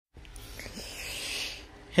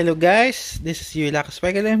Hello guys, this is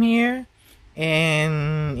I'm here,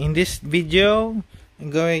 and in this video I'm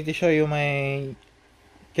going to show you my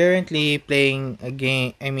currently playing a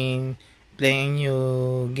game. Playing a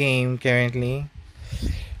new game currently.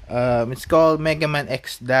 It's called Mega Man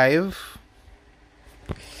X Dive,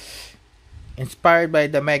 inspired by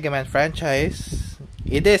the Mega Man franchise.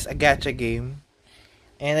 It is a gacha game,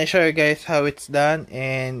 and I show you guys how it's done.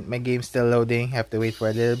 And my game's still loading. Have to wait for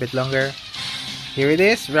a little bit longer. Here it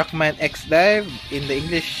is, RockmanXDive in the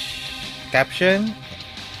English caption.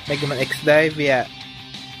 Mega Man X Dive, yeah.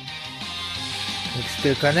 It's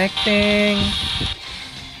still connecting.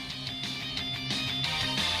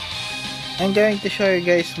 I'm going to show you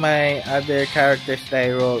guys my other characters that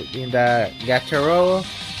I rolled in the gacha roll.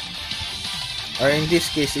 Or in this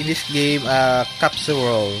case, in this game, capsule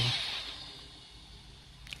roll.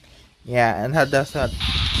 Yeah, and how does not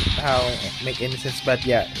how make any sense, but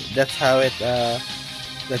yeah, that's how it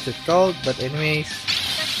that's it called. But anyways,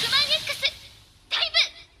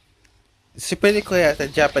 it's pretty clear the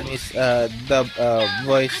Japanese dub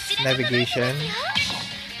voice navigation.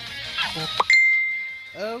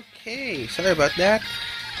 Okay, sorry about that.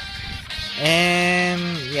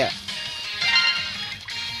 And yeah,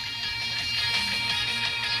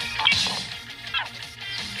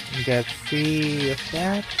 you got free of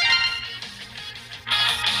that.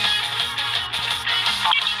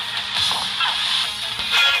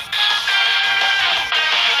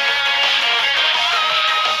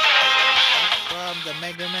 The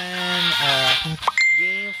Mega Man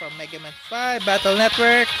game from Mega Man 5 Battle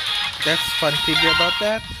Network. That's fun figure about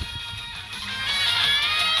that.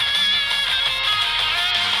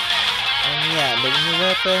 And yeah, the new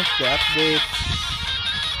weapons, the updates.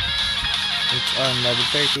 It's on level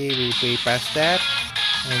 30. We play past that.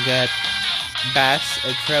 We got bass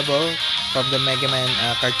and treble from the Mega Man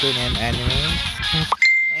cartoon and anime.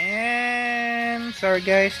 And sorry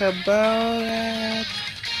guys about that.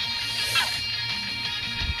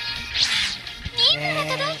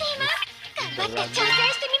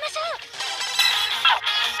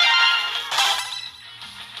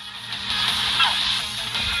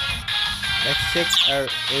 Let's check our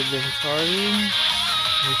inventory,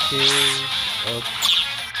 which is I'll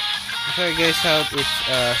show you guys how it's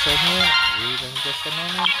shown here. Wait on just a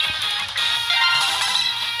moment.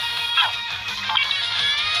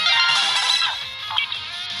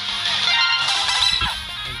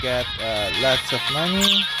 We got lots of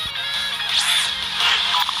money.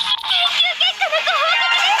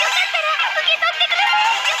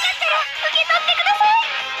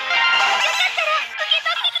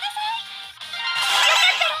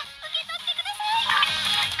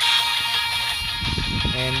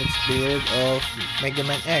 And it's build of Mega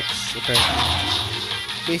Man X. Okay.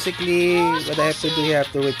 Basically, what I have to do, you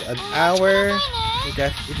have to wait an hour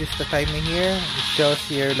because it is the timing here. It shows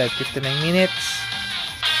here like 59 minutes.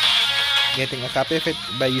 Getting a copy of it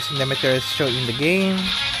by using the materials shown in the game.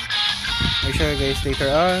 I'll show you guys later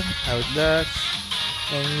on how it does.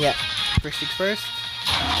 And yeah, first things first.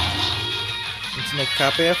 Let's make a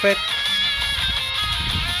copy of it.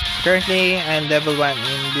 Currently, I'm level 1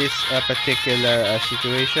 in this particular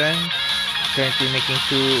situation. Currently making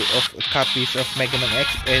 2 of copies of Mega Man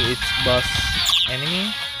X and its boss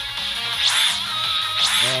enemy.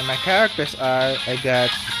 And my characters are, I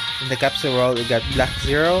got, in the capsule roll, I got Black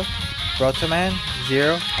Zero, Protoman,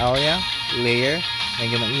 Zero, Aoya, Layer,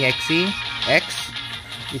 Mega Man EXE, X.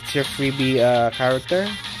 It's your freebie character.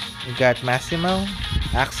 You got Massimo,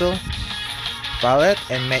 Axel, Palette,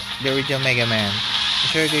 and the original Mega Man. I'll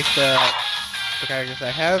show you guys the characters I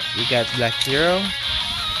have. We got Black Zero.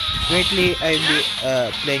 Currently, I've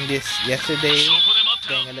been playing this yesterday.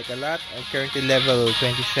 Playing like a lot. I'm currently level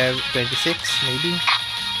 27, 26 maybe.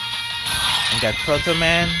 I got Proto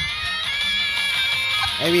Man.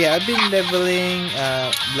 And yeah, I've been leveling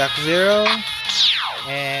Black Zero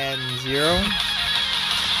and Zero.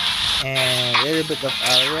 And a little bit of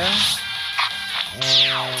Aria.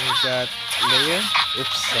 And we got Layer.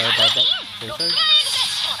 Oops, sorry about that. Sorry.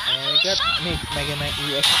 And we got Mega Man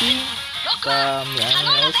EXE from the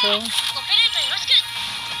anime also.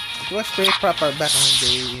 It was very proper back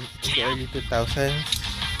in the early 2000s.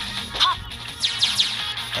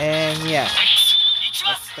 And yeah,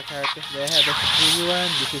 that's the characters that I have. That's the free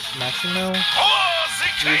one. This is Massimo.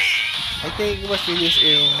 I think it was released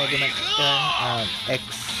in Mega Man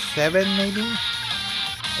X7 maybe?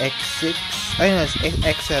 X6? I don't know, it's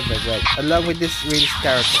X7, right? Along with this release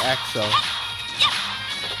character, Axel.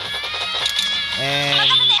 And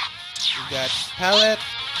we got Palette.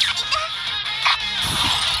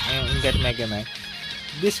 And we got Mega Man.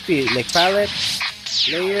 This speed, like Palette,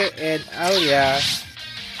 Layer, and Aria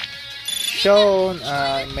shown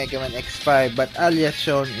Mega Man X5, but alias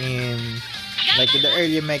shown in like the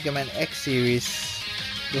early Mega Man X series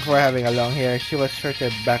before having a long hair. She was shorter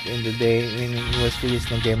back in the day when it was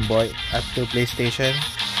released on Game Boy up to PlayStation.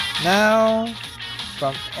 Now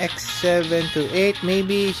from X7 to 8,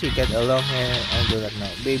 maybe she got a long hair. I do not know.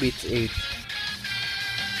 Maybe it's 8.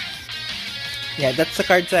 Yeah, that's the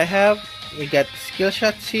cards I have. We got skill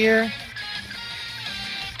shots here.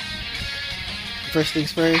 First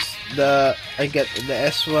things first, I got the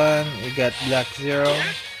S1, we got Black Zero.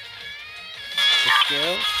 The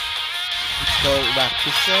skills. Let's go back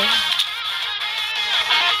to Sun.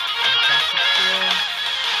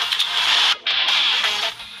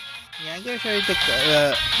 Yeah, I'm gonna show you the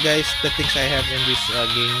guys the things I have in this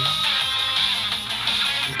game.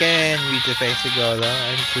 You can read the face go lang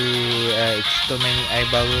and it's too many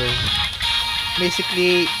eyeballing.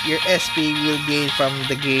 Basically, your SP will gain from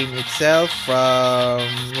the game itself. I'll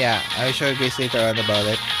show you guys later on about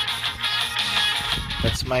it.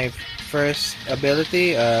 That's my first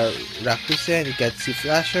ability. Rakusen, you got C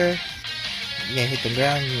Flasher. Yeah, hit the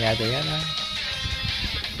ground. Yada yada.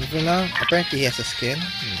 You know, apparently he has a skin.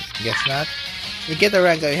 Guess not. You get a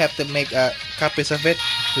rank, you have to make copies of it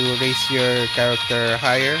to raise your character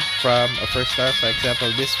higher from a first star. For example,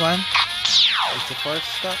 this one. It's a first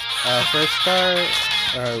star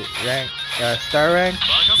rank, star rank.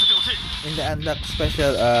 In the unlock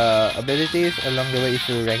special abilities along the way if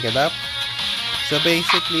you rank it up. So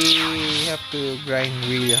basically, you have to grind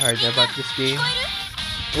really hard about this game.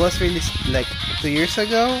 It was released like 2 years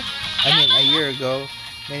ago. I mean, a year ago.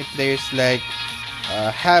 Many players like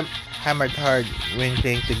hammered hard when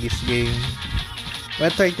playing to this game.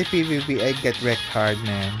 When trying to PvP, I get wrecked hard,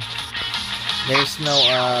 man. There's no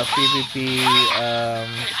PvP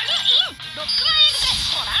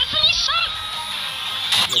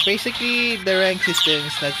basically the rank system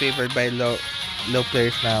is not favored by low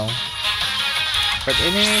players now. But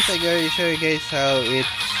anyways, I'm going to show you guys how it's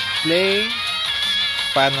play,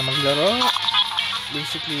 paano maglaro.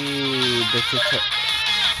 Basically the tutorial.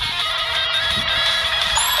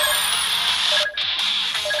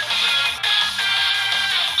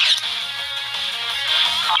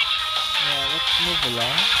 Move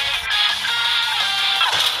along.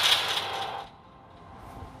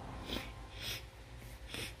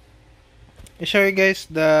 I'll show you guys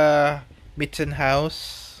the Mitsun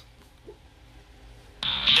house.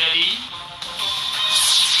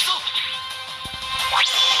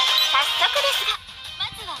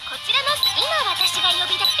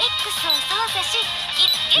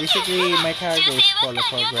 Basically, my character is called a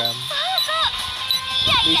program.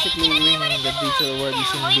 Basically, winning the digital world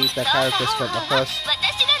using data characters from across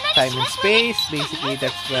time and space. Basically,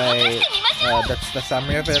 that's why that's the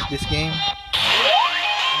summary of it, this game.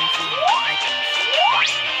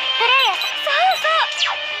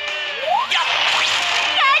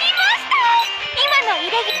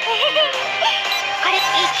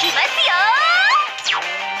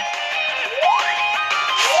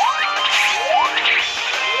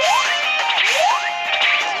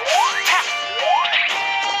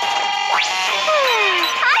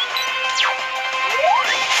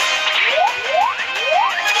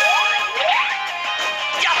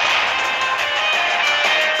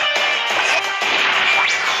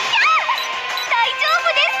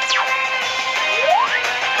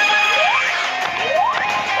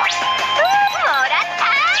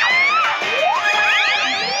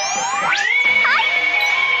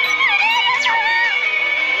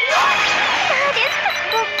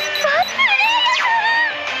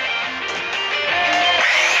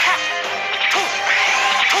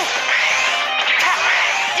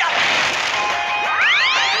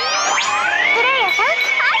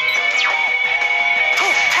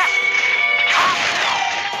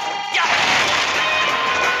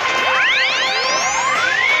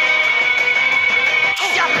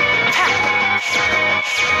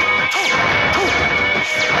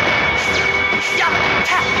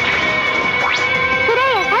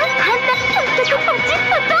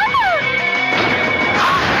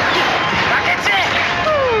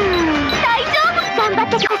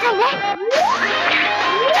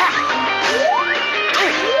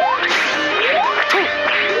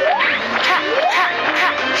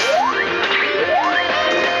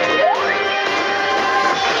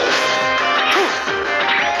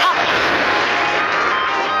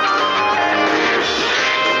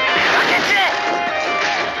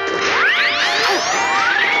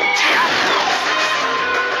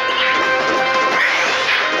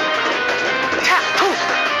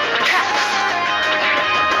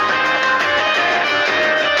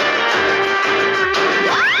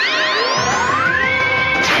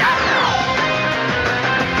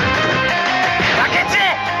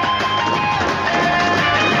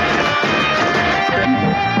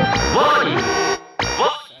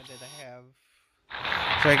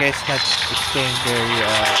 sorry guys, not explained very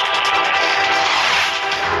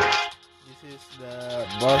this is the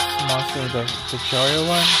boss monster, the tutorial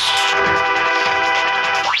one.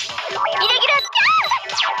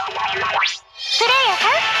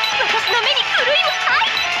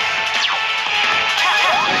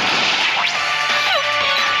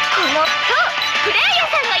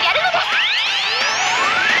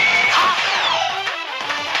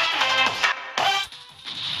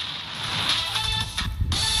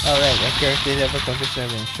 Alright, I currently level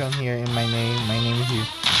 27, shown here in my name. My name is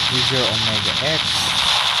User Omega X.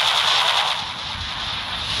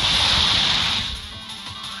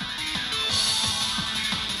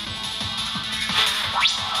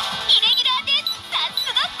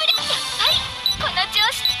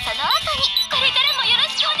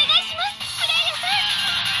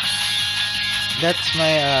 That's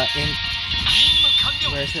my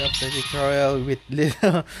version of the tutorial with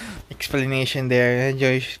little explanation there.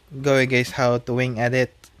 Enjoy, go guys, how to wing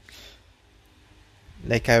edit,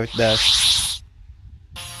 like how it does.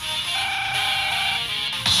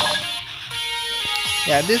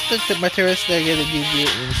 Yeah, this is the materials they're gonna give you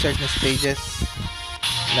in certain stages,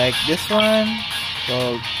 like this one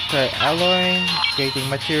called alloy, creating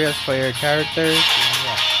materials for your characters. And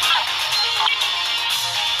yeah.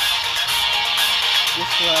 This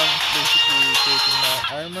one is basically taking the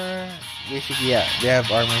armor. Basically, yeah, they have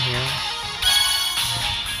armor here.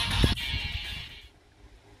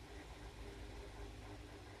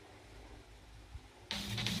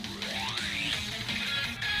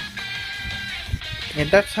 And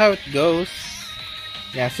that's how it goes.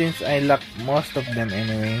 Yeah, since I locked most of them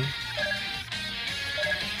anyway.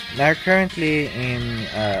 Now currently in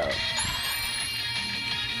at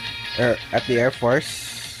the Air Force.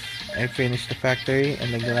 I finished the factory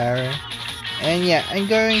and the gallery. And yeah, I'm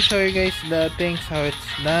going to show you guys the things, how it's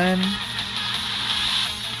done.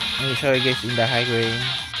 I'm going to show you guys in the highway.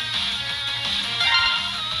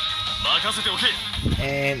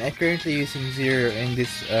 And I'm currently using Zero in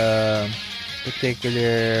this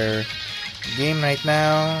particular game right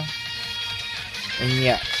now. And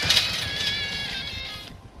yeah.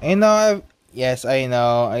 I know, yes, I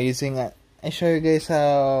know. I show you guys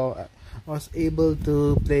how I was able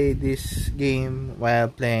to play this game while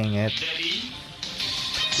playing it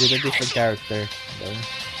with a different character. So.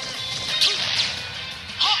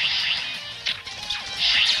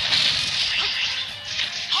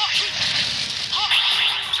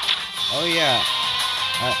 Oh yeah,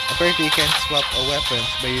 apparently you can swap weapons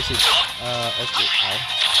by using okay,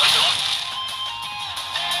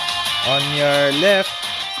 on your left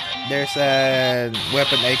there's a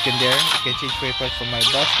weapon icon there. You can change weapons from my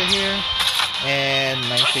Buster here and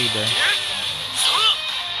my Saber.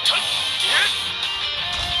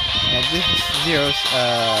 And this is Zero's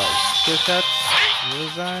skill shots,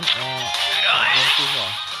 Yuzan, and Yasuha.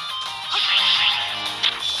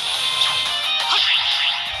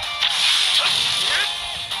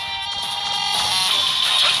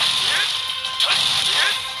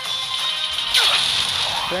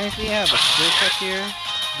 Currently I have a skill shot here.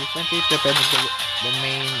 Differently depending on the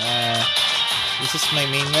main this is my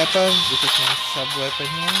main weapon, this is my sub weapon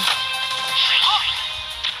here.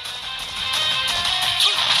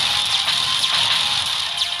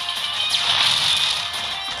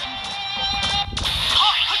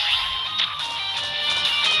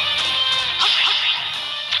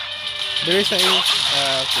 The reason is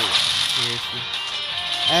okay, seriously.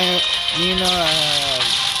 You know,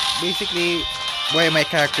 basically why my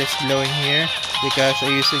character is glowing here, because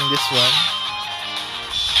I'm using this one.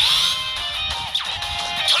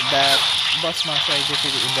 That boss monster I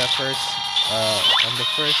defeated in the first on the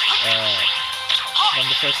first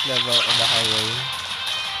level on the highway.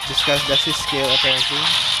 Because that's his skill apparently.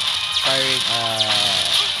 Firing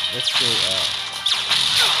let's say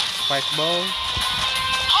spike ball.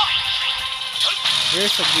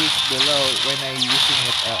 There's a glitch below when I'm using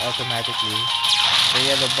it automatically. The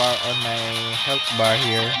yellow bar on my health bar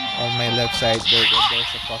here on my left side, there's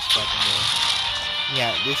a pause button there.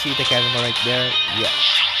 Yeah, you see the camera right there? Yeah.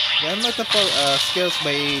 There are multiple skills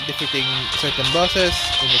by defeating certain bosses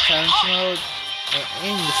in the challenge mode and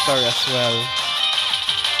in the story as well.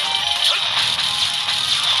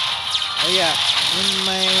 Oh yeah, in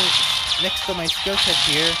my next to my skill set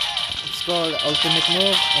here, it's called ultimate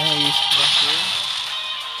move, and I use that here.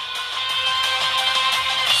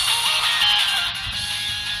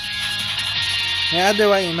 The other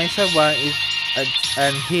one in my sub one is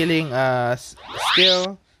an healing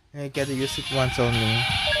skill, and you gotta use it once only.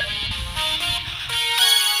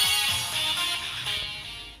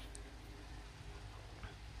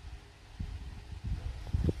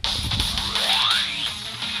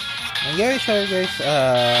 I'm gonna show you guys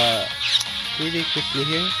really quickly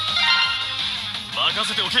here.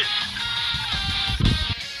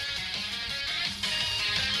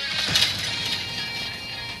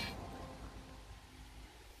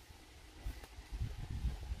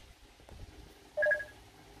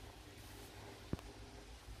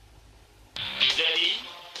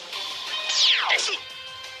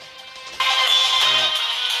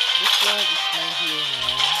 This one is my hero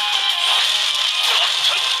now.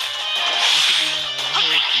 Basically,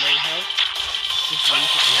 low health. Just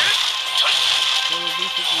basic health. So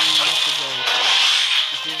basically, what to go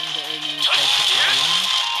if you're in the early parts of the game,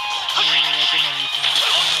 I recommend using this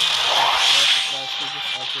one. Lots of fast stages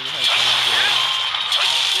also will help along the way.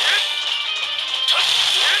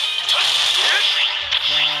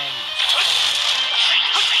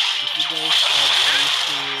 If you guys are used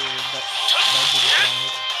to dodging the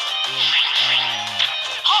planet in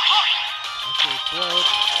actually throat,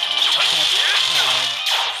 tap pad,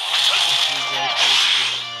 if you guys are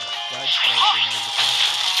using dodge right and everything.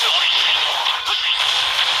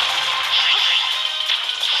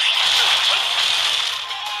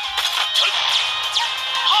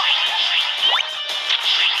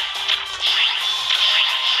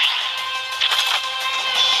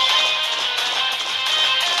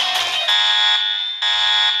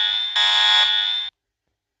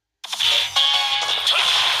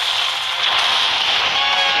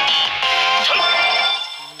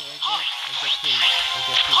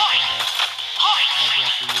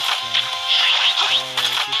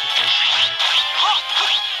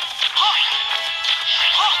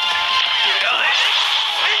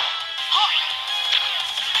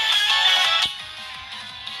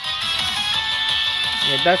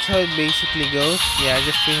 Yeah, that's how it basically goes. Yeah, I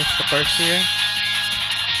just finished the first here.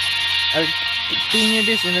 I'll continue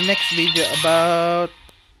this in the next video about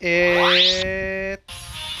it.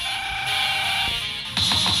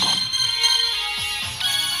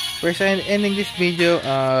 First, I'm ending this video.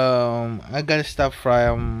 I gotta stop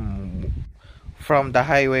from the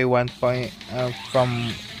highway 1 point.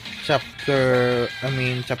 From chapter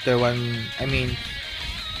 1.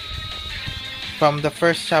 From the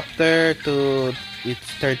first chapter to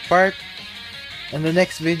its third part. In the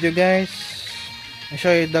next video, guys, I'll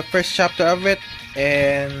show you the first chapter of it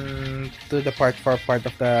and to the part 4 part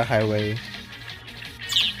of the highway.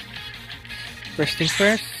 First things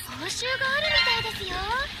first.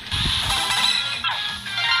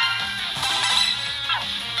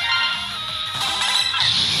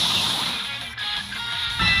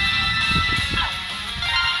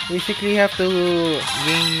 Basically, you have to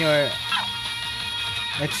gain your,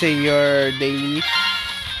 let's say, your daily,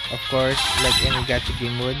 of course, like any gacha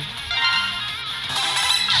game would.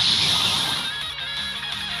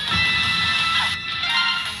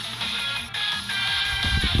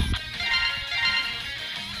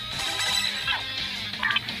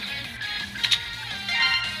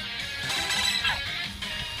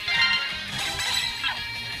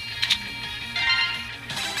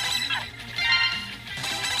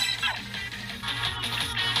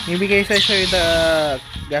 Maybe guys, I'll show you the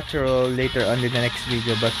gacha roll later on in the next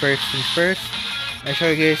video, but first things first, I'll show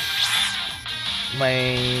you guys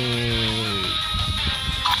my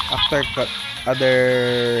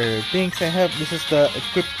other things I have. This is the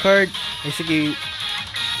equip card. Basically,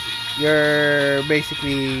 you're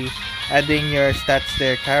basically adding your stats to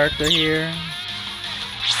your character here.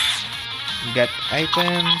 You got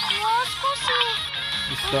items.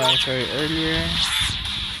 This one I showed you earlier.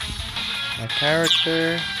 My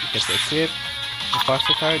character, you get the equip,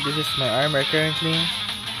 repository. This is my armor currently,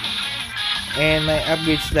 and my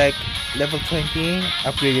upgrades like level 20,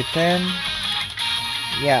 upgraded 10.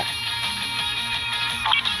 Yeah.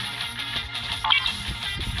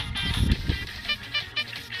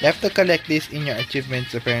 You have to collect this in your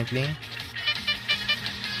achievements apparently.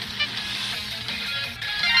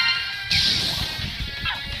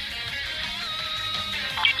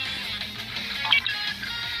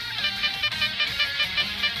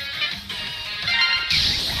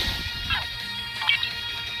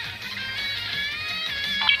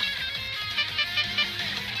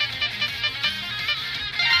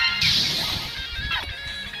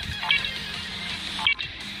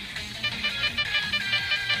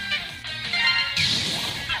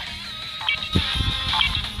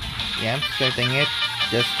 Yeah, I'm starting it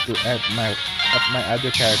just to add up my other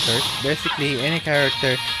characters. Basically, any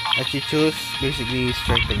character that you choose, basically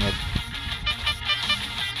strengthen it.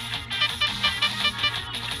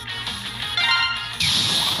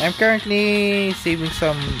 I'm currently saving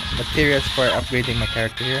some materials for upgrading my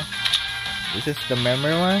character here. This is the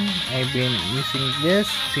memory one. I've been using this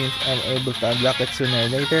since I'm able to unlock it sooner or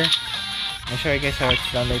later. I'll show you guys how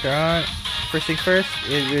it's done later on. First thing first,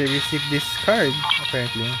 it will receive this card,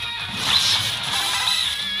 apparently.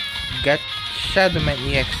 Got Shadowman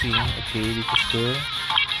EXE. Okay, this is cool.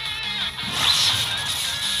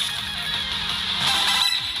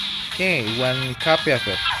 Okay, one copy of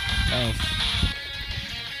it. Nice.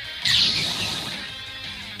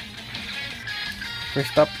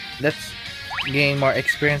 First up, let's gain more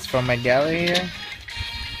experience from my gallery here.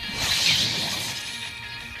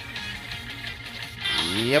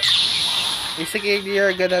 Yep. Basically,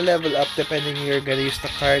 you're gonna level up depending you're gonna use the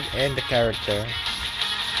card and the character.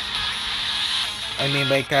 I mean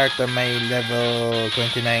by character, my level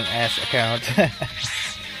 29 as account.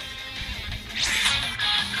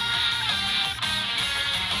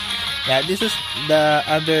 Yeah, this is the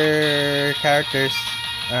other characters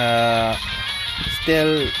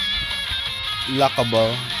still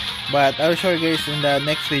lockable, but I'll show you guys in the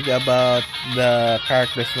next video about the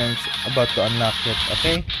characters when it's about to unlock it.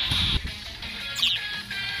 Okay,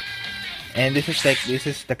 and this is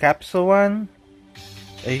the capsule one.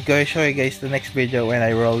 I'm gonna show you guys the next video when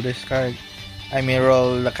I roll this card. I mean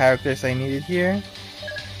roll the characters I needed here.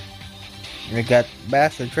 We got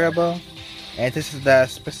bass and treble, and this is the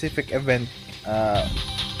specific event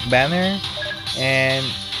banner. And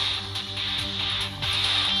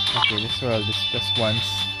okay, let's roll this just once.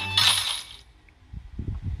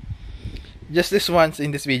 Just this once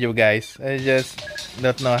in this video, guys. I just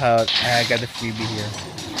don't know how I got the freebie here.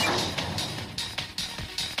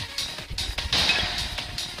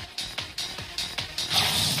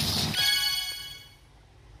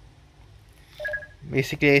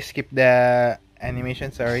 Basically, I skipped the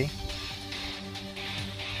animation, sorry.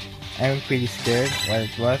 I'm pretty scared what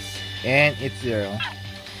it was. And it's 0.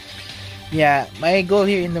 Yeah, my goal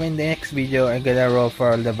here in the next video, I'm gonna roll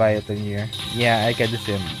for Leviathan here. Yeah, I got the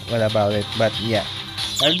sim. What about it? But yeah,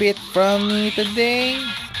 that'll be it from me today.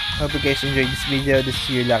 Hope you guys enjoyed this video. This is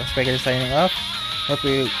your RockmanXDive signing off. Hope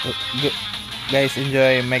you guys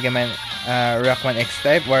enjoy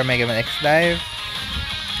RockmanXDive or RockmanXDive.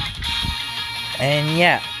 And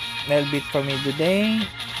yeah, that'll be it for me today.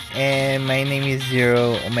 And my name is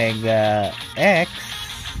Zero Omega X.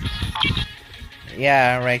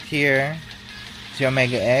 Yeah, right here, Zero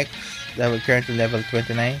Omega X. That will currently level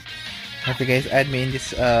 29. Hope you guys add me in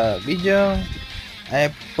this video.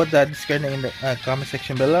 I put the description in the comment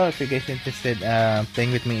section below if you guys interested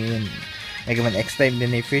playing with me in RockmanXDive in the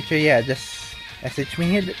near future. Yeah, just message me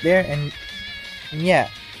here there, and yeah.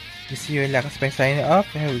 This is your RockmanXDive signing off.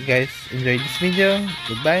 I hope you guys enjoyed this video.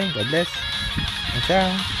 Goodbye, God bless, and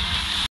ciao.